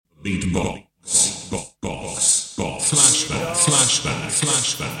Beatbox. Flashback.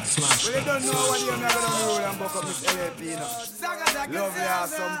 Well, you don't know what you're not gonna roll and buck up this LAP, you know. Love you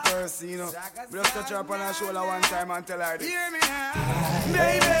as some person, you know. Just touch her up on her shoulder one time and tell her this. Hear me now.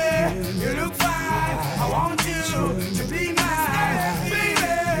 Baby, you look fine. I want you to be mine.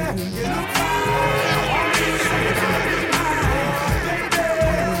 Baby, you look fine. I want you to be mine. Baby,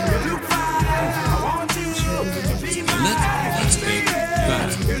 you look fine. I want you to be mine. Let's be back.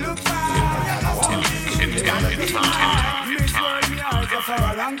 You look fine. I want you to be mine. For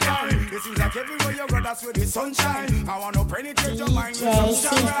a long time, it seems like everywhere you go, that's where the sunshine. I want to penetrate your mind with some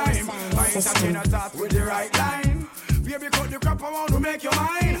strong rhyme. I entertain a thought with the right line. Baby, cut the crap, I want to make you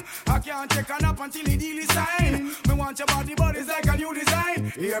mine. I can't take a nap until the deal is signed. Me want your body, but it's like a new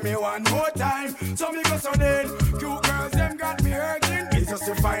design. Hear me one more time, so me go so dead. Cute girls, them got me hurting. It's just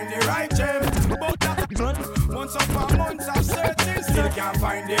to find the right gem. But that months upon months I'm searching, still can't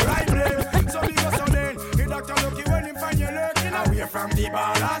find the right blame. So me go so dead. The doctor lucky when he find you lurking away from the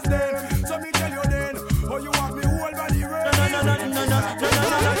ballast then. So me tell you then, oh you want me whole body working. No.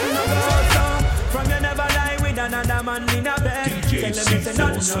 From you never lie with another man in a bed. Tell them it's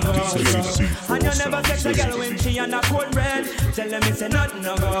nothing no go so. And you never sex a girl when she on a cold bread. Tell them it's nothing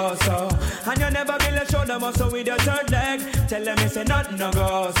no go so. And you never build a shoulder muscle with your third leg. Tell them it's nothing no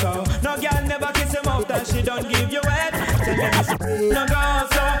go so. No girl never kiss him out and she don't give you head. Tell them it's no go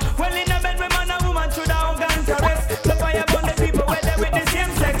so. Well in a bed with man and woman should have organ caress. The fire burn the people where they with the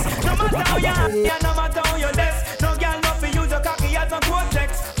same sex. No matter how you happy and no matter how you less. No girl not for use your cocky as a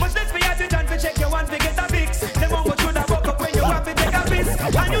cortex. Much less for you to done to check your one to get a fix. Them on go through the fuck up when you have to take a piss.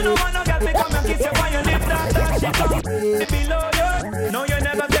 And you know want no girl to come and kiss you while you live that shit up below you. No you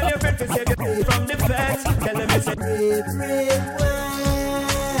never tell your friend to save you from the fence. Tell them it's a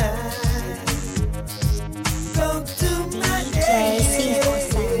go to my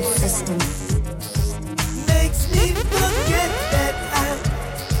system. Makes me forget that I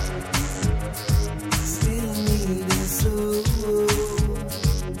still need a soul.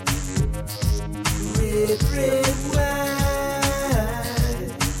 Red wine.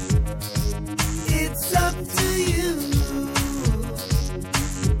 It's up to you.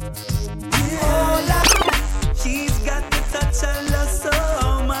 She's got the touch I love so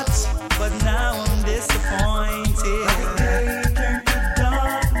much, but now I'm disappointed.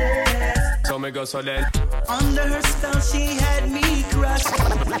 So me go so then. Under her spell she had me crushed.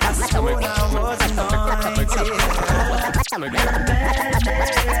 I swore I was anointed.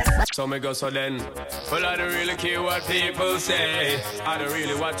 So me go so then. Well I don't really care what people say. I don't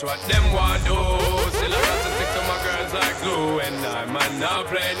really watch what them want do. Still I got to stick to my girls like glue. And I might not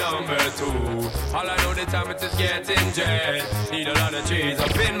play number 2. All I know the time it is getting jet. Need a lot of cheese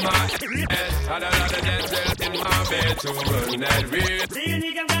up in my head. And a lot of dental in my bed to run that real. The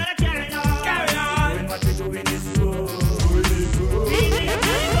unique and gotta carry on. When what we doing is good. The unique and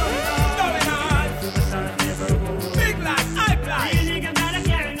going on. Superstar never goes. Big life, high fly. The unique and gotta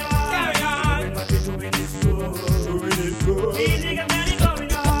carry on. When what we doing is good. The unique and gotta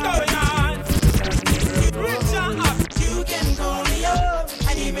going on. Rich and up. You can call me up,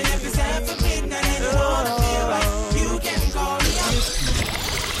 and even if it's after midnight and you wanna feel right, you can call me up.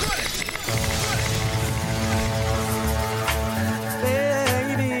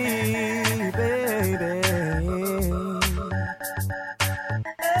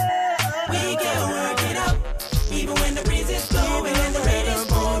 We can work it out, even when the breeze is blowing and the rain is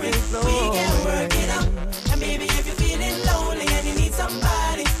pouring. We can work it out, and baby if you're feeling lonely and you need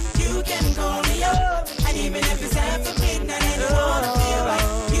somebody, you can call me up. And even if it's after midnight and you wanna feel right,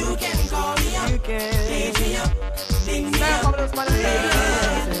 you can call me up. Page me up, link me up.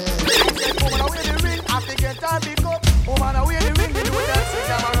 Woman, away the ring, I forget I pick up. Woman, away the ring, me do that six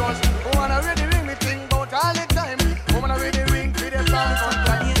time I rush. Woman, away the ring, me think about all the time. Woman, away the ring, with the song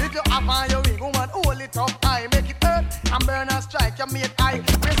sunshine. If you have on your ring, woman, hold it up high, make it hurt and burn and strike. You make eye.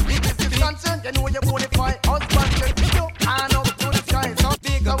 When business is concerned, you know you bonify. Husband can pick you and up to the sky. So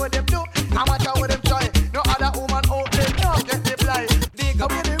bigger what them do, how much what them try. No other woman out there, no get the blind. Bigger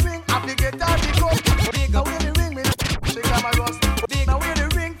with the ring, I forget I pick up. Bigger with the ring, me shake on my rust. Bigger with the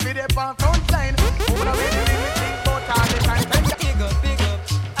ring, for the front line. Woman, away the ring, me think about all the time. Big up,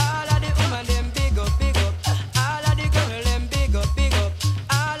 all of the woman them big up, all of the girl them big up,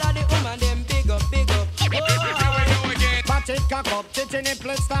 all of the woman them big up. Patrick cock up, titty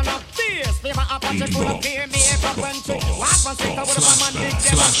nipple stand up. Fierce, fever up, Patrick full of fear. Makeup when trick. Walk on stick up with a man, big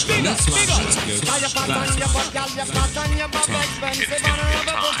them up. Big up. Now your fat on your butt, y'all, your fat on your butt. Expensive on a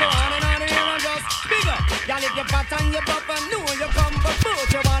rubber, put your hand in the air and just big up. Y'all, if your fat on your butt, and know you come for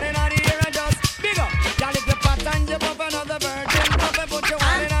put your hand in the air and just big up. Y'all, if your fat on your butt, another virgin, put your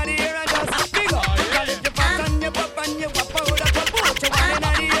hand in the air.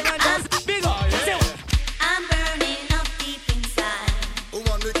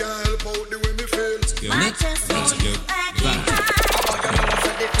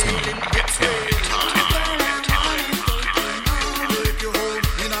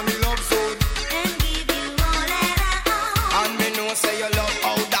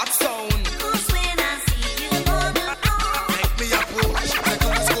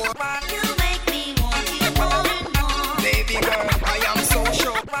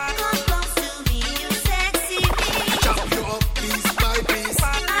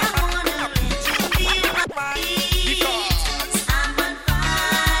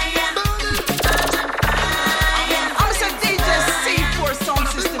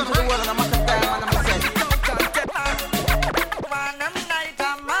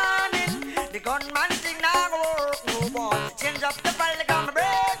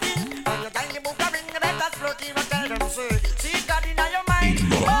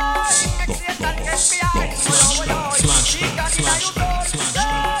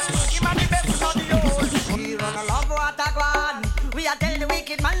 tell the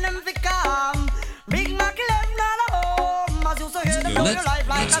wicked man them fi come. Big Mac left not a home. As you so hear them blow your life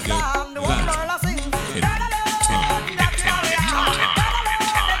like a storm. The whole world a sing.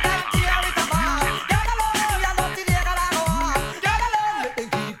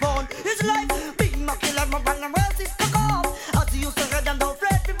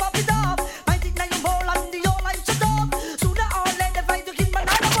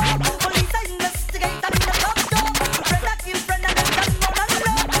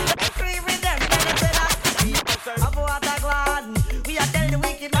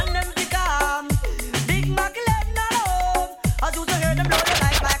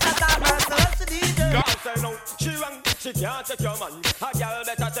 She can't take your man. A girl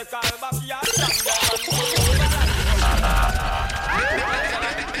better take her back.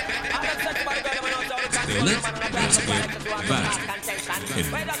 Let's get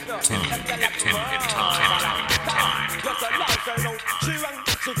back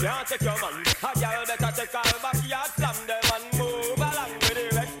She can't take your man. A girl better take her back. Slam them and move along with the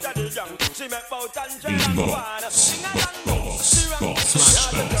rest of the young. She make bout and drink and wanna sing along.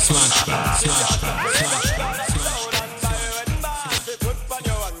 Flashback.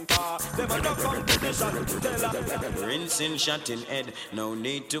 Rinsing, shutting head, no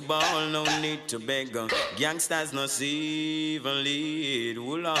need to ball, no need to beg. Gangsters no even lead.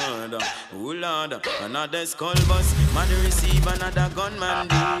 Oh Lord, another skull bus, mother receive another gunman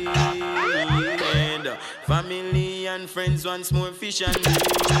dead. Family and friends once more fish and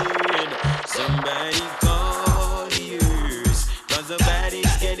bread. Somebody call the ears, cause the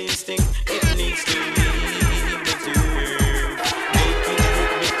body's getting stink, it needs to leave the turf.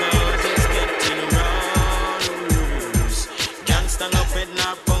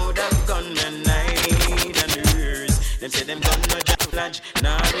 Them say them gun no lodge,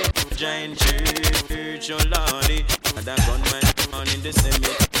 now they giant church, oh lordy. Another gunman on in the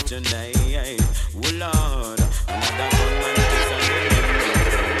cemetery tonight, oh lord. Another gunman is on the limb.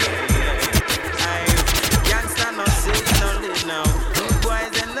 Gangsta no say no live now, rude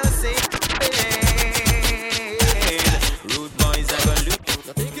boys and no say rude boys I go look.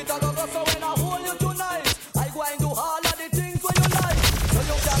 You think it all over, so when I hold you tonight, I go and do all of the things what you like, so you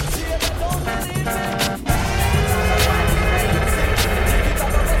can see it and don't believe it.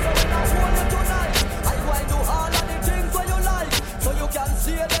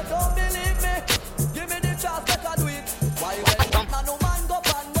 See they don't believe me. Give me the chance, better do it. Why when no man go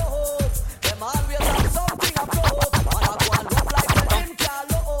pan no hope? Them always have something to blow up. And I go and look like the him can't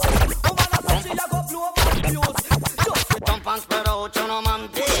low. No man a say she a go blow up and fuse. Just we jump and spread out, you know man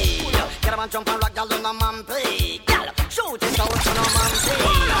pay. Get up and jump and rock, y'all on the man pay. Shoot it out, you know man pay.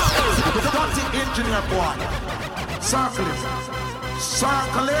 What's the engineer boy? Circle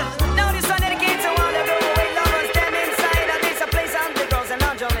it. Now this one dedicated to all the global lovers. Them inside of this place and the girls in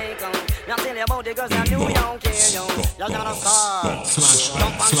Jamaica. Now tell you about the girls in New York here, yo. Y'all gonna start.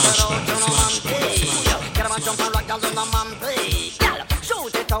 Jump and spread out, you know man pay. Get up and jump and rock, y'all on the man pay.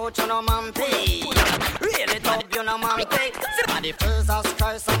 Shoot it out, you know man pay. Really top, you know man pay. Somebody Jesus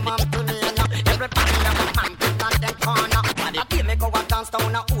Christ, some man to me. Everybody have a man pay on them corner. Body feel me go a dance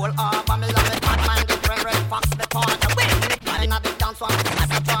down a whole harbor. Me love it, bad man, the red fox, the corner. Wait a minute, man, in a big dance one, as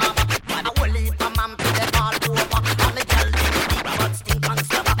a drama. Man, I will leave a man pay them all over. And the girl, they but stink and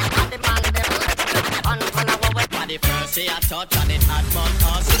slobber. And the man, they and run away. Body first, see a touch and it had more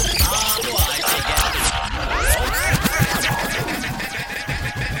us. Oh, boy, she get it.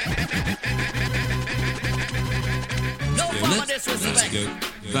 No form of disrespect.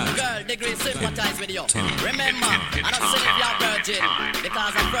 Girl, degree sympathize with you. Remember, I don't say if you're virgin,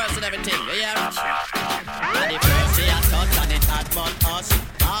 because I'm first and everything, you hear it? And the first she a touch and it had but us.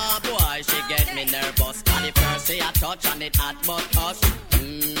 Ah boy, she get me nervous. And the first she a touch and it had but us.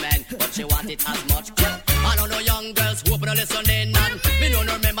 Man, but she want it as much. I don't know young girls who open listening and me don't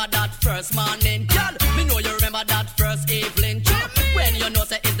remember that first morning. Girl, me know you remember that first evening. When you know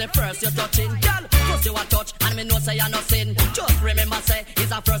say it's the first you're touching. Girl, first you a touch and me know say you're not sin. Just remember say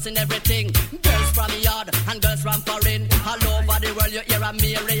it's a first in everything. Girls from yard and girls from foreign. All over the world you hear a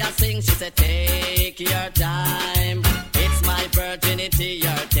Mary sing. She said take your time. It's my virginity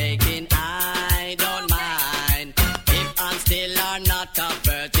you're taking. I don't mind. If I'm still or not a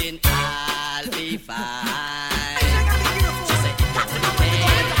virgin, I'll be fine. She said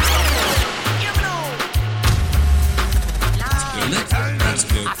Let's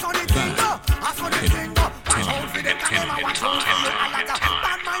go back.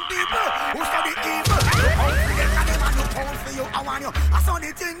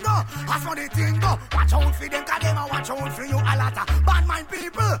 I saw the thing go. Watch out for them, 'cause them a watch out for you a lot of bad mind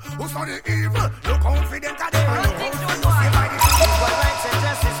people who saw the evil. Look out for them, 'cause them a look out for you. Say by the Equal rights and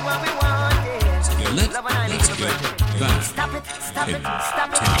justice, what we want is love and I need to break it. Stop it, stop it, stop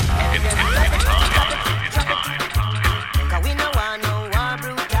it. Cause we no want no war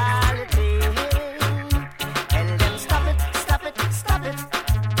brutality. And then stop it, stop it, stop it.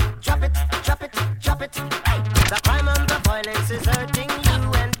 Drop it, drop it, drop it. The crime and the violence is hurting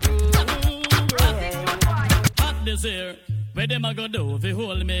you and me. Hot this here, where them a go do if you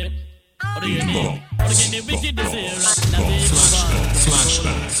hold me? What do you mean? What do you give me wicked this here?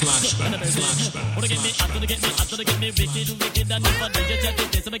 Flashback. What do you give me hot? What do you give me hot? What do you give me wicked? And if I do you check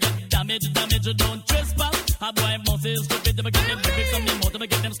this, if I get damage, you don't trespass. A boy must is stupid, if I get them lyrics from me mouth, if I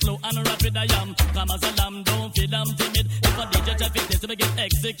get them slow and rapid, I am. Come as a lamb, don't feel I'm timid. If I DJ check this, if I get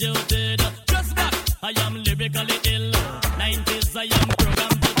executed. Just back, I am lyrically ill. 90s, I am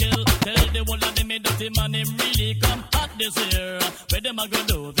programmed to kill. Tell the whole of them dirty man, him really come hot this year. Where them a go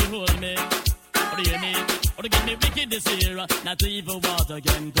do if you hold me? What do you mean? What do you give me wicked this year? Not even water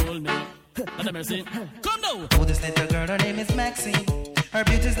can cool me. Let them mercy. Come now. Oh, this little girl, her name is Maxine. Her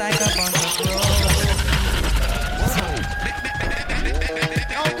beauty's like a bunch of roses.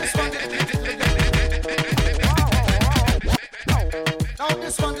 Now this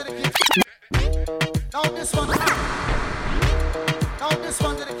one to the kids. Now this one to the kids. Now this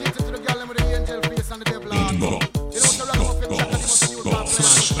one to the kids, to the girl with the angel face and the devil heart. You know what the rock of the chat and you must use that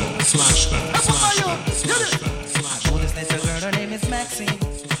Flashback. Oh, this little girl, her name is Maxine.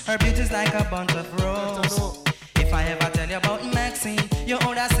 Her beauty's like a bunch of roses. If I ever tell you about Maxine, you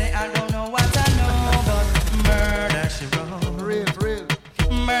older say I don't know what I know, but murder she wrote. Real.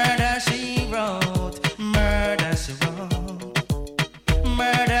 Murder she wrote. Murder she wrote.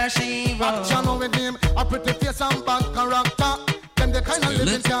 Murder she wrote. Action with him, a pretty face and bad character. Them the kind of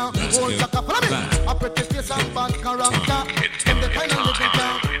living can hold chaka. Follow me. A pretty face and bad character. Them the kind of living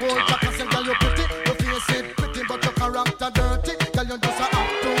can hold chaka. Say girl you pretty, your face is pretty, but your character dirty. Girl you just a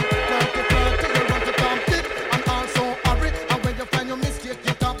act too dirty. You want to come deep and also hurry. And when you find your mistake,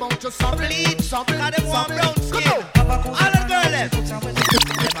 you talk about your sorry. Sorry. Cause them want brown skin. All the girls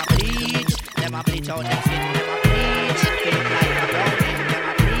them a bleach out them skin. Them a bleach, they look like a brownie.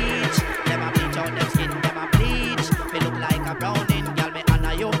 Them a bleach out them skin. Them a bleach, they look like a brownie. Girl me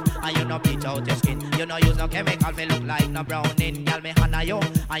honor you, and you no bleach out your skin. You no use no chemical, they look like no browning. Girl me honor you,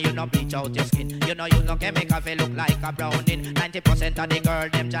 and you no bleach out your skin. You no use no chemical, they look like a browning. 90% of the girl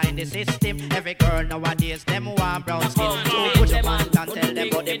them join the system. Every girl nowadays them want brown skin. So put your pants and tell them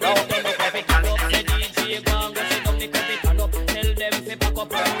about the brown. Every girl me honor. Tell them to pack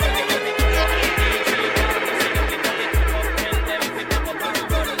up and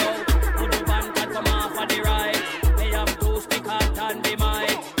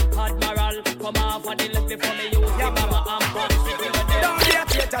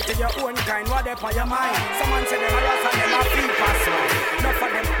to your own kind, what they for your mind. Someone say them a loss and them a feel pass right.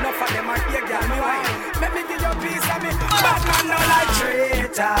 Enough of them a hear girl me wine. Let me give you a piece of me. Bad man no like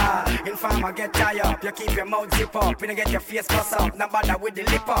traitor. Informer get tired up, you keep your mouth zip up. You don't get your face bust up, not bother with the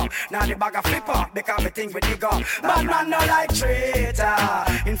lip up. Now the bag a flip up, because we think we dig up. Bad man no like traitor.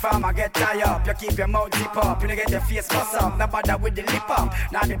 Informer get tired up, you keep your mouth zip up. You don't get your face bust up, not bother with the lip up.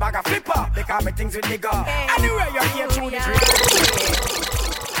 Now the bag a flip up, because we think we dig up. Anyway you hear through the tree.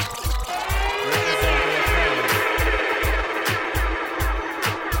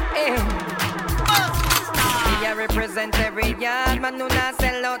 I represent every yard man who not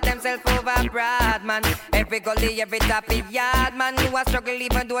sell out themself over broad man. Every gully, every top yard man who a struggle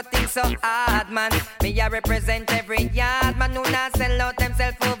even do things so hard man. Me I represent every yard man who not sell out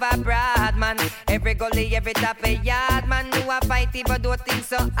themself over broad man. Every gully, every top yard man who a fight even do things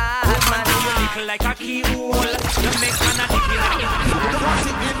so hard man. You nickel like a keyhole. You make man a nickel like a what's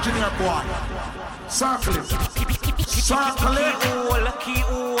the engineer boy? Circle it. Circle it.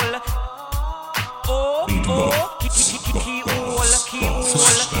 Keyhole. Oh, keyhole. Keyhole.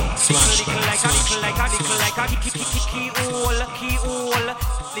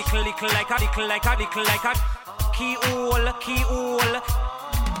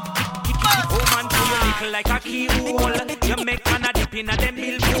 Oh man, do you nickel like a keyhole? You make man a dip in a them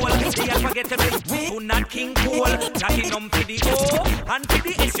bill bowl. The alpha get a bit, who not King Cole. Platinum for the O, and for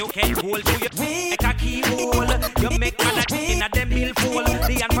the S you can hold to you like a keyhole. You make man a dip in a them bill bowl.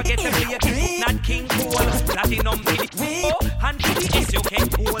 The alpha get a bit, who not King Cole. Platinum for the O, and for the S you can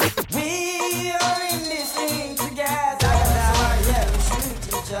hold. We are in this thing together.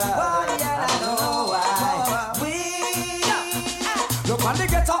 Oh yeah, I know why. Look on the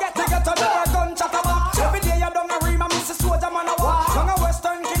ghetto, never gun chat about. Every day you don't marry my Mrs. Soldier man a walk. Young a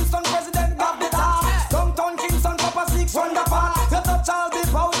Western Kingston president got the task. Downtown Kingston Papa 6 from the park. You touch all the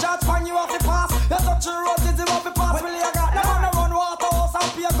pouch, charge pan you off the pass. You touch the roses, you off the pass. Really I got the man around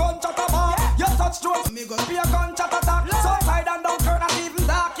go be a gunshot attack. So side and down, turn not even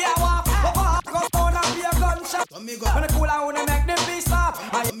dark. Yeah, walk. Go down and be a gunshot. When the cooler wanna make the beat stop.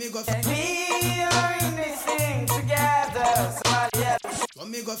 We are in this thing together. Somebody else.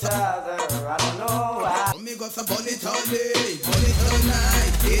 I don't know why. Me go for burn it all day, burn it all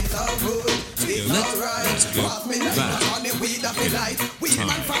night. It's all good, it's alright. Let's go back. On the weed of the light. We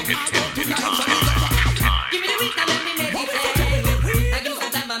man from Give me the weed and let me meditate. I give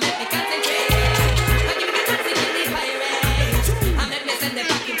some time and make me concentrate. I give me the chance to kill the pirate. And let me send them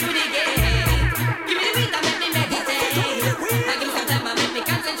back into the game. Give me the weed and let me meditate. I give some time and make me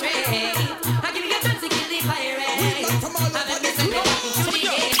concentrate. I give me the chance to kill the pirate. And let me send them back into the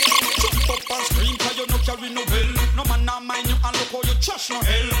game. Jump up and scream 'cause you no carry no bell. No man now mind you and look how you trash no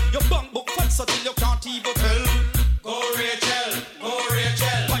hell. Your bank book fat so till you can't even tell. Go Rachel, go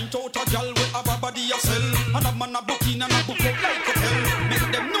Rachel. Point out a gal with a body a sell. And a man a book in and a book out like a hell. Make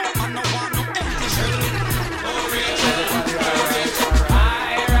them know and no want no empty shell. Go Rachel, go Rachel. I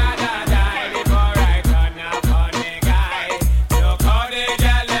rather die before I turn up on the guy. Look how the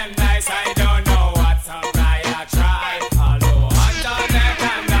girl them nice. I don't know what's up, I try. Although hot on the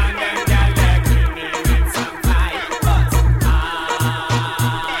can down them girl they give me with some fight. But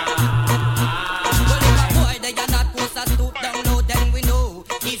Well, if a boy they are not supposed to stoop down low, then we know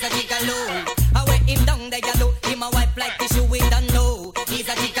he's a gigolo. I weigh him down there, you know. Him a wipe like tissue, we don't know. He's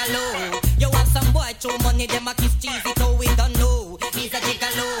a gigolo. You have some boy throw money, them a kiss cheesy, so we don't know. He's a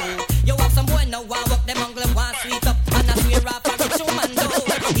gigolo. You have some boy now want walk them angle, want sweet up, and a swear up a rich woman though.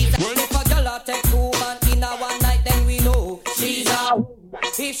 He's a if a girl a take two man in a one night, then we know she's a.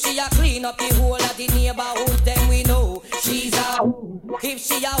 If she a clean up the whole of the neighborhood, then we know she's a. If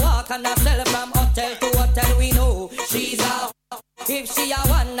she a walk and a sell from hotel to hotel, we know she's a. If she a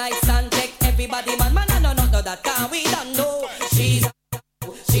one night stand, take everybody man, I know that can we don't know. She's a.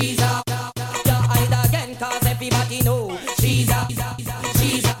 You hide again 'cause everybody know she's a.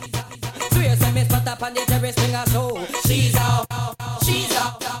 Swear some spot up on the terrace bring a show. She's a.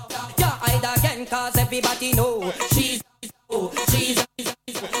 You hide again 'cause everybody know she's a.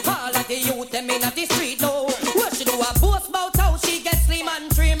 All of the youth them in at the street know. What she do a boast about how she get slim and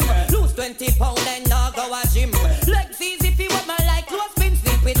trim. Lose 20 pound and now go a gym. Legs easy if you want my like close pin.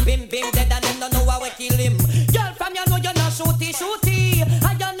 Sleep with bim dead and them don't know how we kill him. Girl from you know you're not shooty.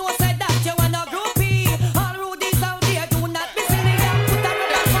 And you know said that you wanna groupie. All rudies out there do not be silly. Put a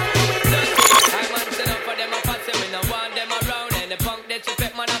rubber band to it. I man set up for them a pass we no want them around. And the punk they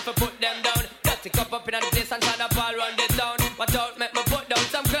suspect man have to put them down. Just to cup up in the place and try to ball run the town. Watch out, make me put down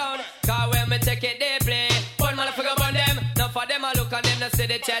some clown. 'Cause when me take it they play. One man figure on them. Now for them I look on them. They say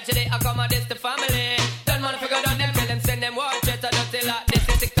they charge they accommodate the family. Don't man figure on them. Tell them send them watch it. I don't tell like this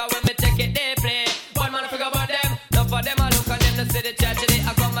is it. 'Cause when me take it they play. One man figure on them. Now for them I look on them. They say they charge they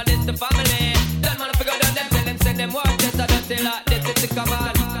accommodate the family. Don't man figure on them. Tell them send them watch it. I don't tell like this is it. Come on.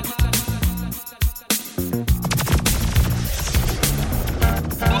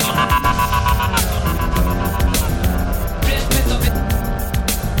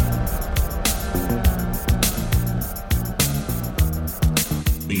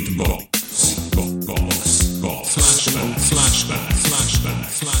 Beatbox. Flashback.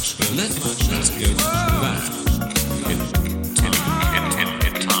 Let's go back.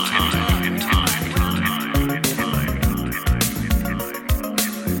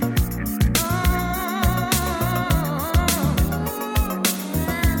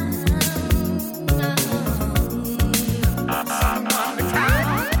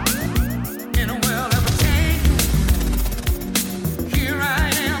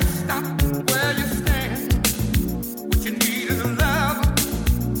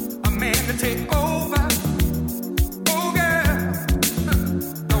 Take over, oh girl,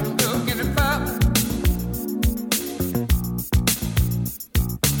 don't look any further.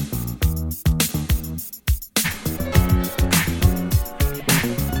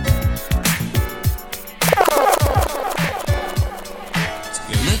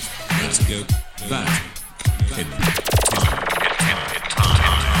 Let's go back in time.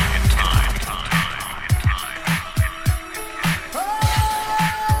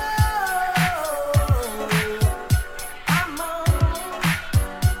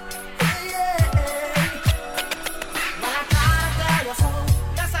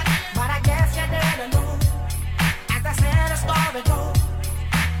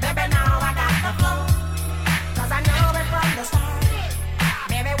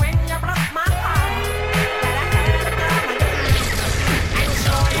 Baby, when you broke my heart, that I had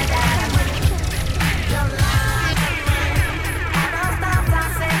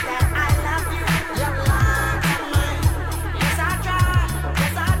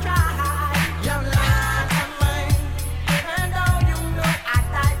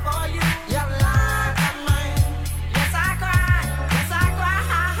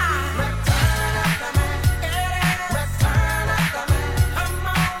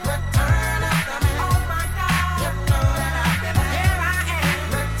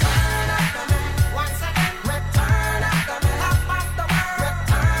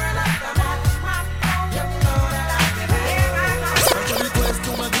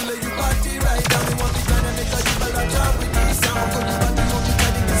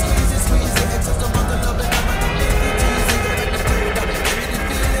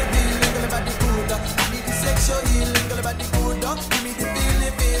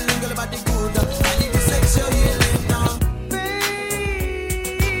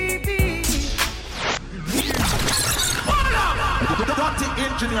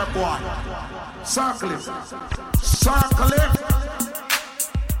here, boy. Circle it. Circle it.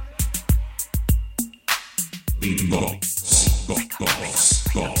 Beatbox.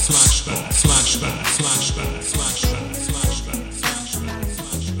 Flashback.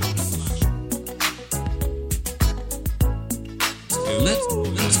 Let's go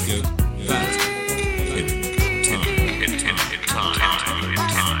back in time.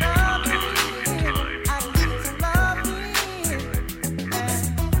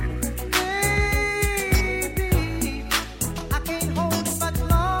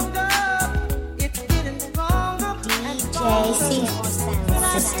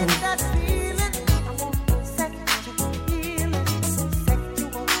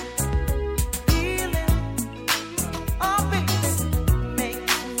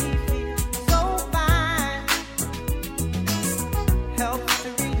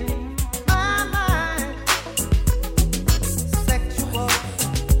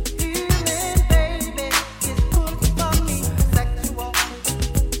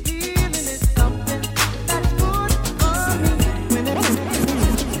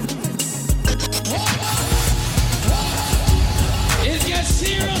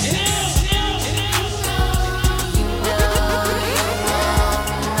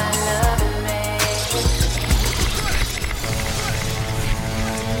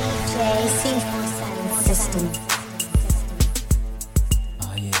 System. System.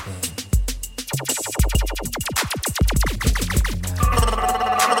 Oh yeah, baby.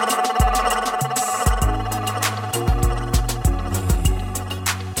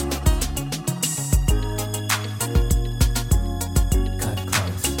 Cut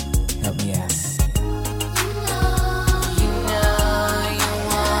close. Help me out.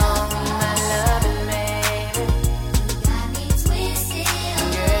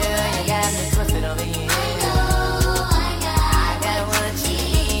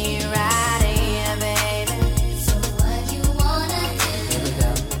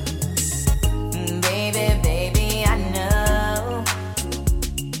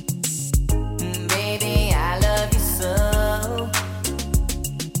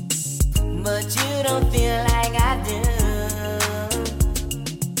 But you don't feel like I do.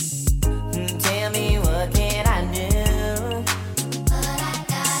 Tell me what can I do?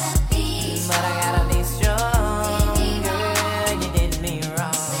 But I gotta be strong. Girl, you did me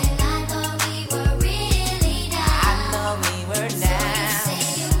wrong. When I thought we were really down. I know we were down.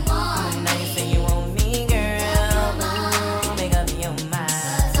 Now you say you want me, girl. Ooh, make up your mind.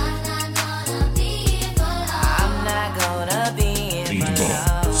 'Cause I'm not gonna be here for long. I'm not gonna be here for long.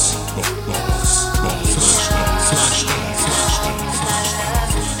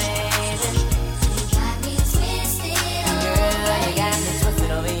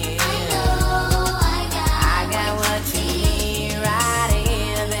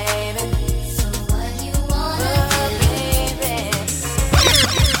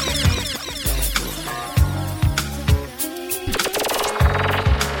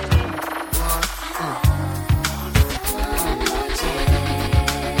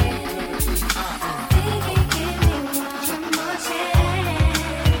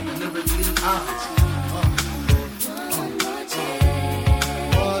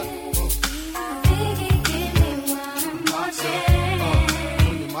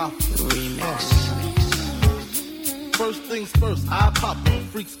 First things first, I pop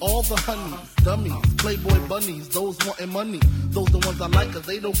freaks all the honeys, dummies, playboy bunnies, those wanting money. Those the ones I like, 'cause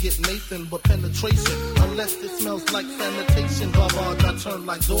they don't get Nathan but penetration. Unless it smells like sanitation. Garbage, I turn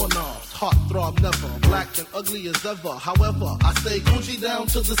like doorknobs. Heart throb never, black and ugly as ever. However, I stay Gucci down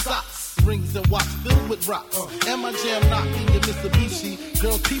to the socks. Rings and watch filled with rocks. And my jam knocking your Mitsubishi.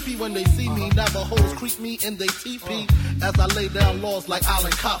 Girls pee-pee when they see me. Navajos creep me and they teepee. As I lay down laws like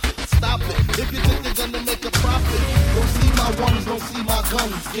Island Coppin. Stop it, if you think they're gonna make a profit. Don't see my ones, don't see my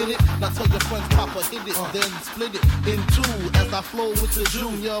guns, get it? Now tell your friends, Papa hit it, then split it in two. As I flow with the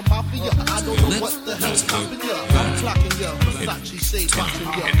Junior Mafia. I don't know what the hell's stopping ya. I'm clocking ya, Versace shade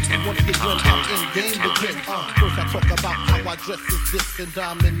watching ya. Once again, I'm in game begin. First I talk about how I dress is this and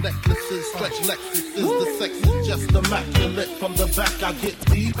diamond necklaces. Stretch Lexus is the sex is just immaculate. From the back I get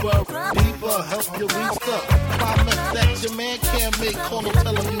deeper, deeper, help you reach up. Promise that your man can't make. Call him,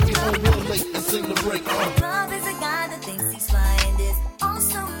 tell him you be home real late and sing the break. Love is a guy that thinks he's flying this,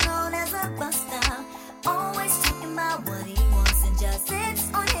 also known as a buster. Always talking about what he wants and just sits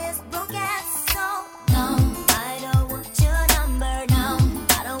on his broke ass. So no, I don't want your number. No,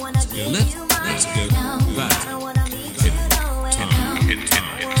 I don't wanna give you my hand. No, I don't wanna meet you nowhere. No,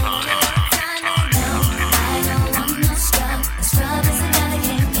 I don't want no scrub. A scrub is a guy that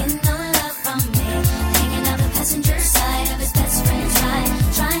can't get no love from me. Hanging out the passenger side of his best friend's ride,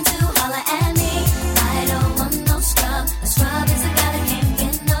 trying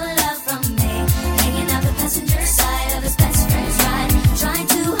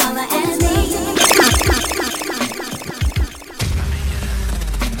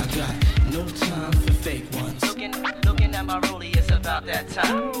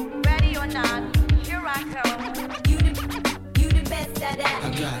time. Ready or not, here I come. You the best at that. I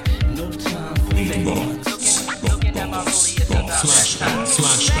got no time for that. Looking at my rollie, it's about that time.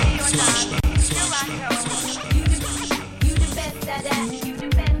 You the best at that. You the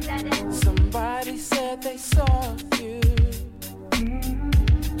best at that. Somebody said they saw you.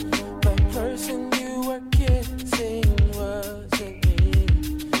 The person you were kissing wasn't me.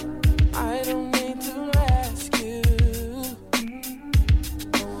 I don't need to ask you.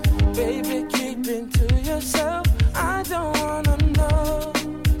 Baby, keep it to yourself. I don't wanna know.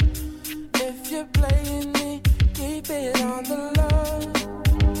 If you're playing me, keep it on the low.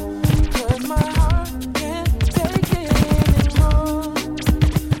 'Cause my heart can't take it anymore.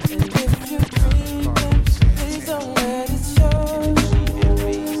 And if you're dreaming, please don't let it show.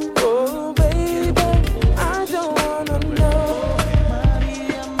 Oh baby, I don't wanna know.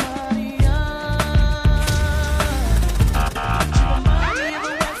 Maria, Maria, Maria,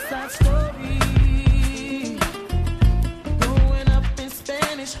 West Side Story. Growing up in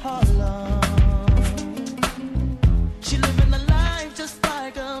Spanish Harlem. She living a life just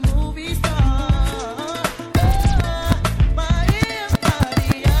like a movie star. Maria,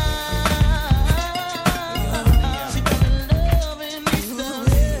 Maria. She fell in love in East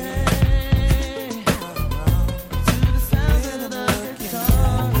LA. To the sound of the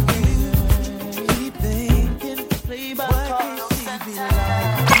guitar. Keep thinking, play by Carlos Santana.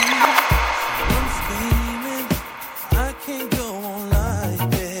 I'm screaming, I can't go on like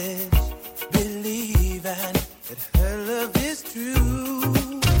this. Believing that her love is true.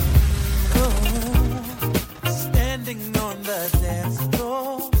 Oh, standing on the dance floor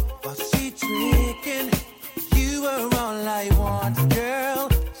while she tricking. You are all I want, girl.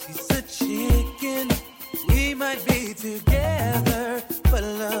 She's a chicken. We might be together, but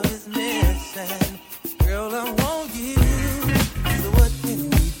love is missing. Girl, I want you. So what can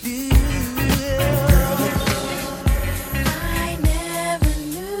we do? I never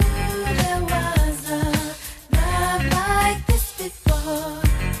knew there was a love like this before.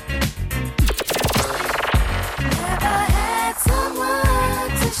 Never had someone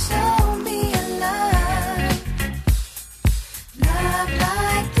to show me a love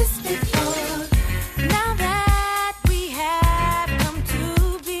like this before. Now that we have come to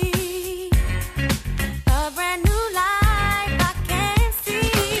be a brand new life, I can see.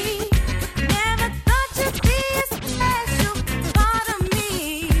 Never thought you'd be a special part of me,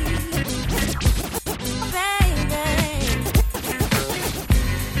 baby.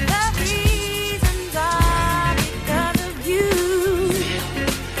 The reasons are because of you.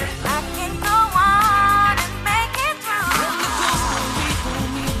 I can go on and make it through.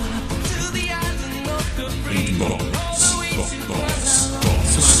 To the island of Capri.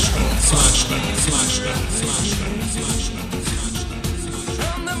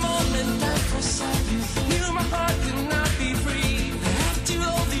 From the moment I first saw you, knew my heart could not be free. I have to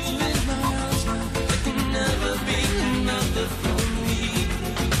hold you in my arms now. There can never be another for me.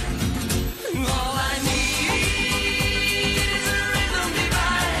 All I need is a rhythm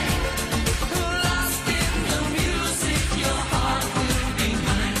divine. Lost in the music, your heart will be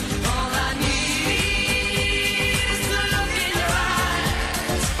mine. All I need is the look in your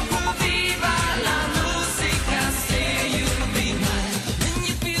eyes. Viva la música, say you'll be mine. Can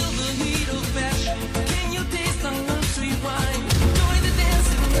you feel the heat of passion? Can you taste the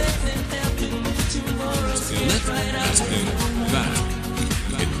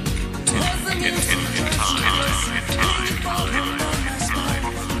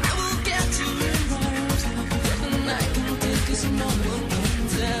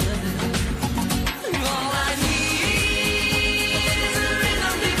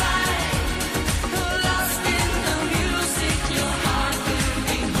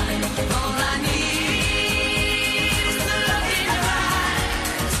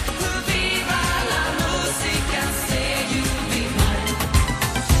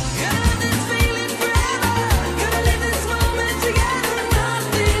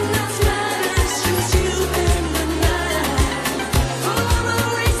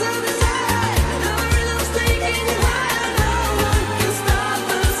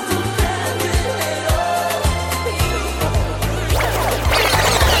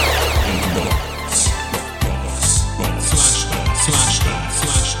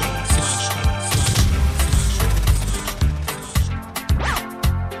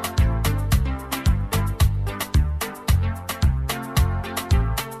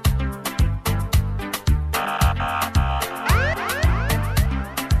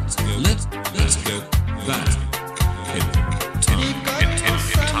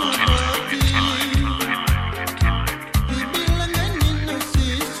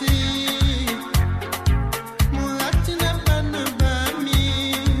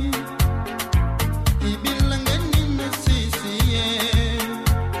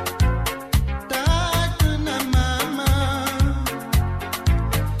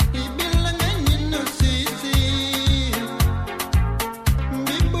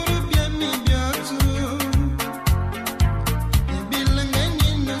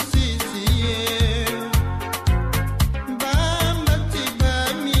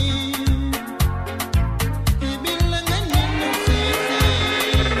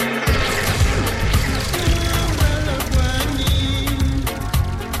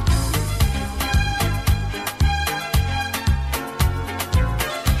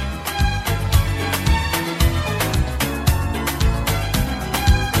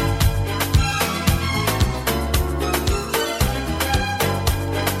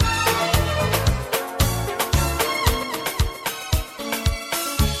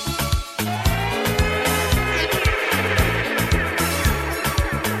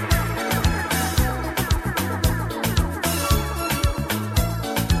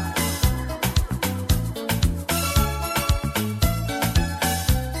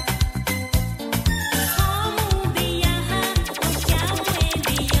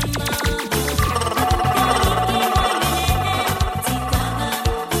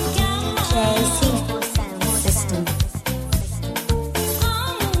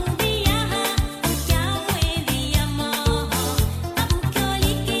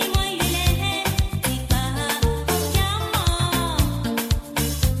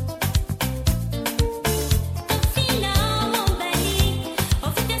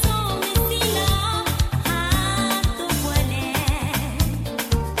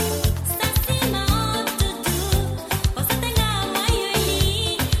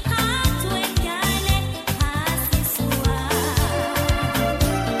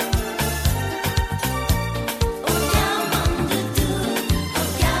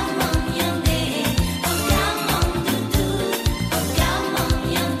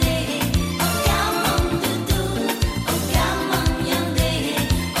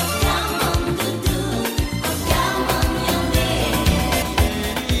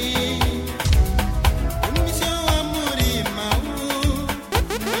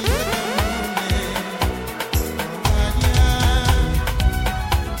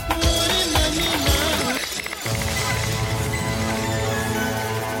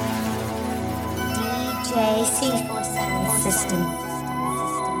system.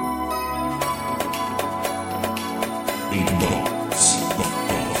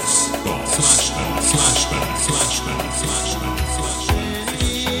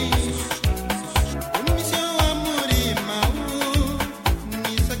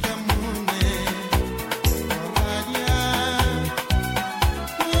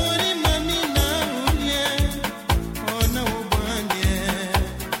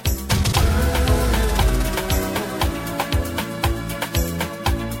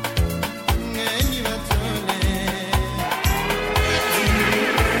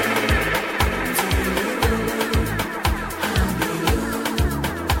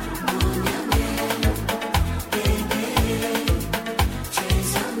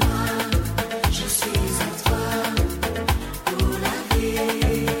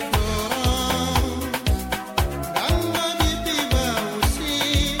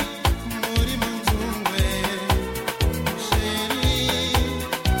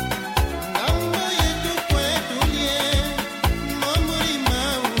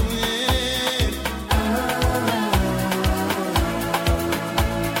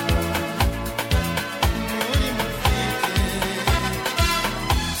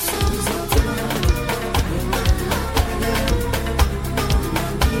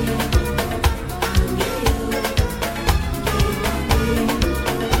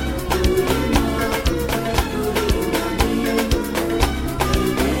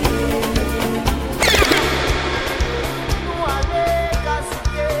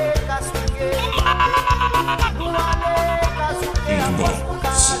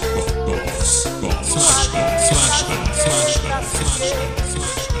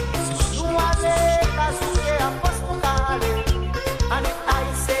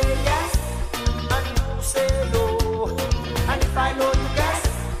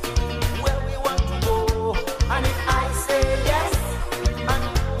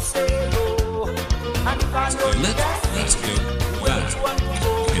 Let's go back.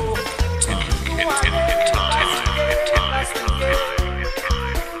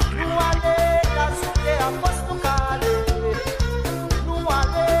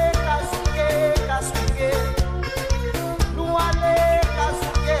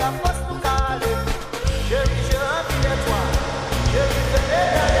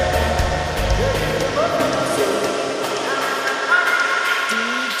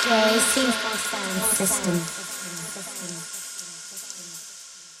 DJ Simple Sound System.